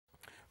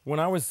When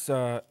I was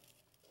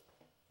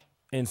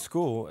in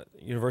school, at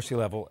university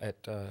level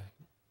at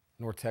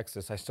North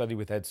Texas, I studied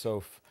with Ed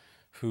Sof,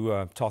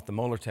 who taught the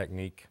Moeller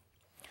technique.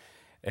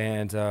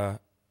 And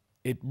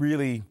it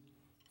really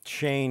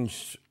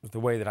changed the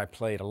way that I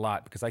played a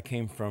lot because I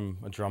came from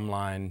a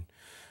drumline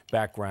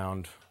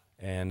background.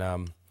 And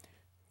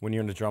when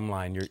you're in the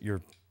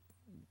drumline,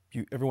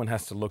 everyone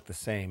has to look the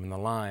same in the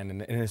line.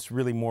 And it's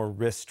really more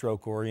wrist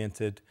stroke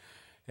oriented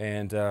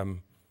and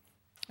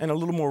a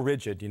little more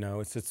rigid, you know.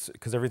 It's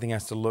because everything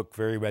has to look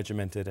very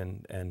regimented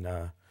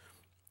and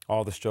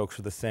all the strokes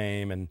are the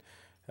same and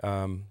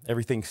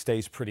everything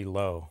stays pretty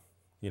low,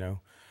 you know.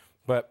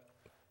 But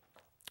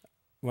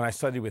when I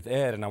studied with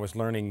Ed and I was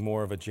learning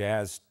more of a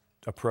jazz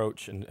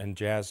approach and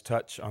jazz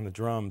touch on the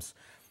drums,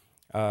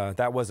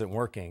 that wasn't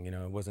working, you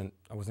know. I wasn't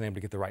able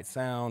to get the right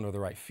sound or the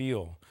right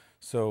feel.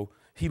 So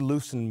he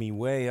loosened me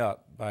way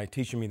up by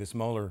teaching me this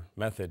Moeller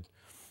method.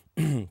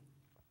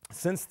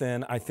 Since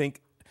then, I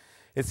think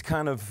it's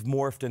kind of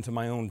morphed into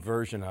my own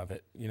version of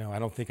it. You know, I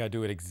don't think I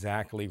do it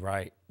exactly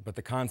right, but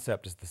the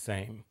concept is the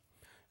same.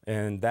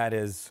 And that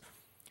is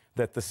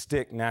that the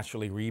stick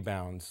naturally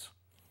rebounds.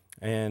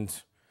 And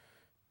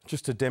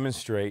just to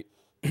demonstrate,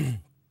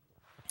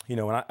 you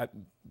know,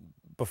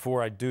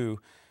 before I do,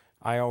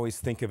 I always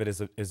think of it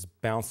as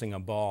bouncing a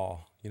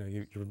ball. You know,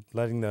 you're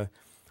letting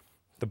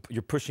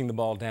you're pushing the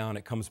ball down,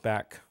 it comes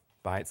back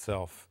by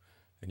itself,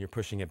 and you're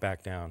pushing it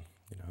back down,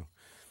 you know.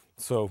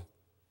 So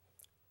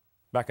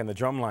back in the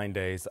drumline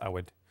days, I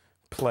would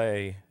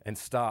play and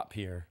stop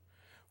here,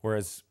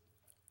 whereas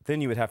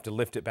then you would have to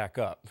lift it back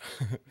up.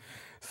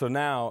 So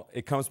now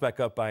it comes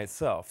back up by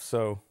itself.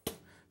 So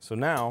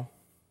now,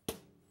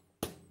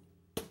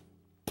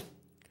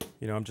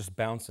 you know, I'm just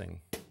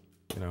bouncing,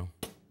 you know.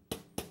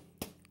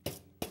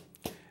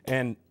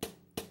 And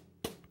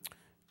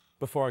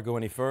before I go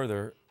any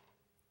further,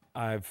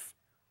 I've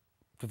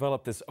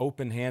developed this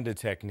open-handed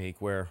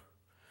technique where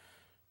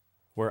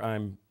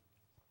I'm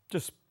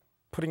just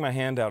putting my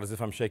hand out as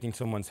if I'm shaking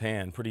someone's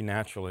hand pretty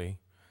naturally,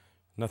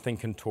 nothing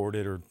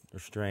contorted or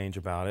strange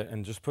about it,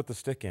 and just put the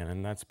stick in,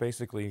 and that's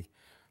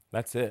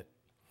it.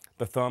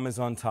 The thumb is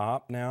on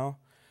top now,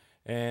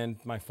 and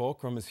my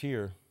fulcrum is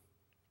here.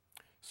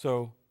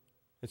 So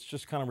it's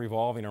just kind of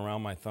revolving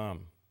around my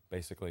thumb,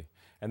 basically.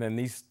 And then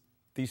these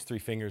three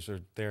fingers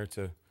are there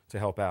to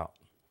help out.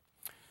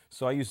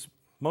 So I use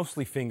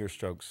mostly finger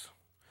strokes.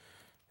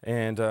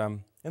 And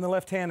in the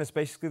left hand, it's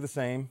basically the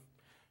same.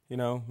 You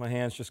know, my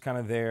hand's just kind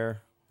of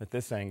there at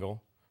this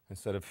angle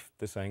instead of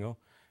this angle.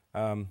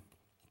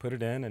 Put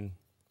it in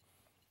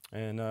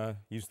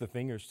and use the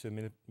fingers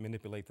to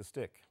manipulate the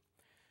stick.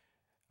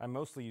 I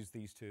mostly use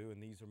these two,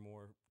 and these are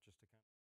more